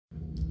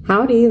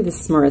Howdy,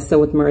 this is Marissa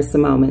with Marisa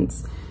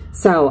Moments.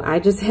 So I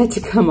just had to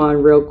come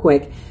on real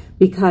quick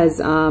because,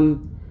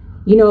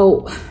 you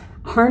know,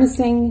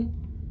 harnessing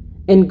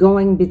and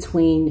going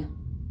between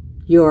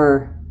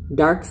your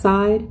dark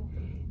side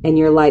and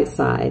your light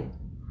side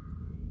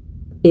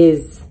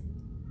is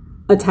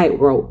a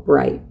tightrope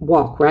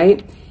walk,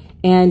 right?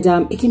 And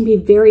it can be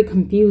very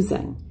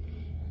confusing.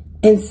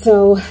 And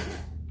so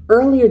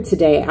earlier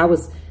today, I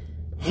was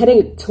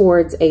heading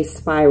towards a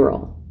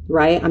spiral,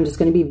 right? I'm just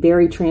going to be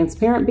very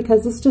transparent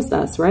because it's just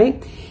us,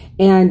 right?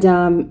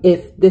 And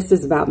if this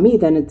is about me,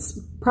 then it's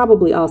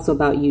probably also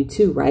about you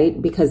too,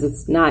 right? Because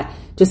it's not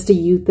just a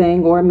you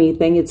thing or a me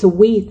thing, it's a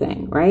we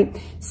thing, right?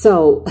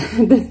 So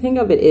the thing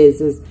of it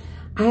is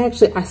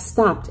I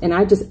stopped and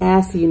I just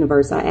asked the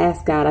universe, I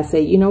asked God, I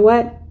said, you know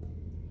what?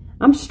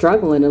 I'm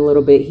struggling a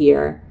little bit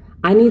here.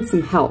 I need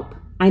some help.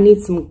 I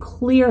need some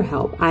clear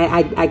help.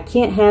 I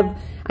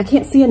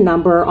can't see a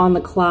number on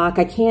the clock.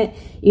 I can't,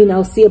 you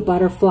know, see a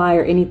butterfly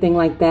or anything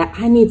like that.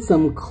 I need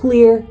some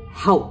clear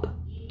help.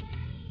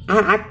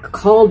 I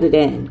called it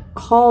in.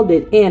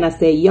 I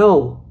said,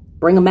 yo,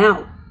 bring them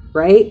out,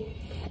 right?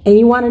 And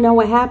you want to know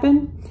what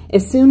happened?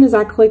 As soon as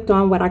I clicked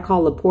on what I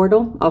call a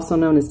portal, also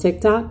known as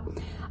TikTok,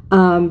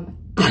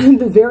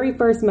 the very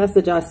first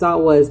message I saw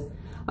was,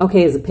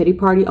 okay, is the pity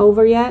party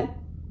over yet?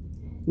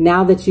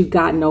 Now that you've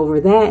gotten over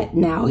that,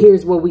 now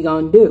here's what we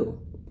gonna do.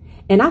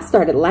 And I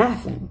started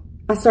laughing.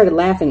 I started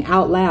laughing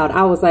out loud.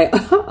 I was like,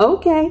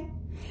 okay,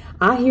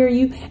 I hear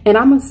you. And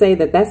I'm gonna say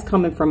that that's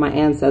coming from my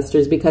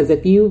ancestors, because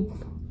if you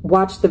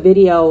watched the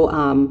video,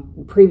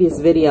 previous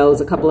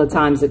videos a couple of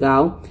times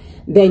ago,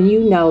 then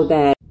you know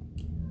that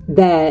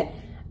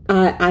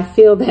I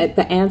feel that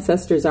the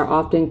ancestors are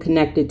often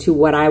connected to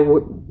what I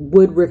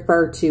would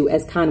refer to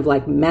as kind of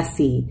like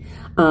messy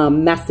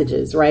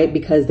messages, right?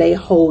 Because they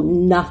hold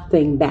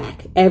nothing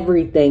back.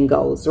 Everything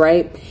goes,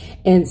 right?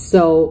 And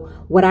so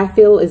what I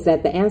feel is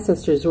that the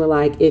ancestors were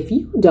like, if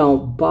you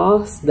don't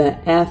boss the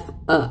F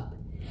up,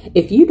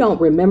 if you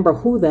don't remember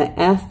who the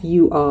F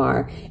you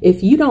are,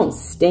 if you don't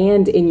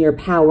stand in your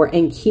power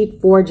and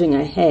keep forging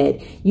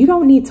ahead, you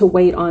don't need to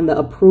wait on the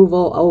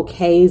approval,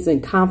 okays,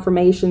 and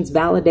confirmations,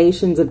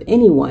 validations of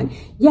anyone.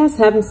 Yes,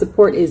 having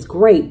support is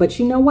great, but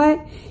you know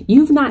what?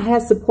 You've not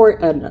had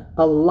support in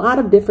a lot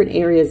of different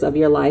areas of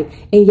your life,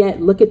 and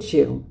yet look at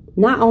you.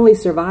 Not only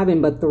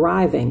surviving, but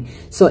thriving.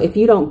 So if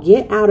you don't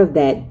get out of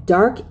that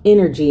dark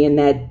energy and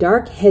that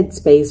dark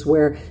headspace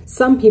where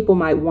some people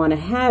might want to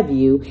have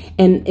you,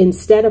 and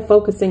instead of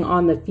focusing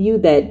on the few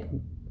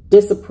that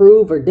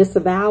disapprove or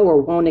disavow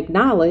or won't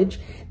acknowledge,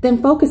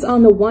 then focus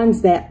on the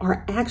ones that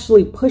are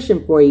actually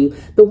pushing for you,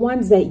 the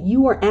ones that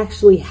you are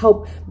actually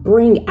help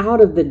bring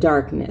out of the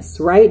darkness,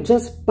 right?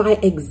 Just by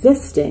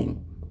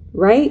existing,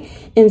 right?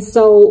 And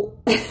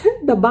so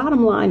the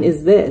bottom line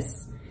is this.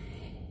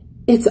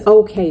 It's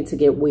okay to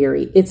get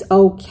weary. It's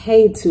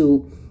okay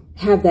to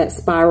have that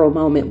spiral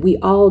moment. We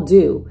all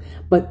do.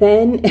 But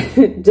then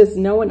just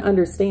know and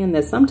understand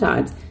that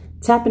sometimes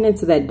tapping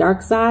into that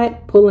dark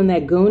side, pulling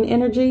that goon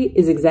energy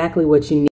is exactly what you need.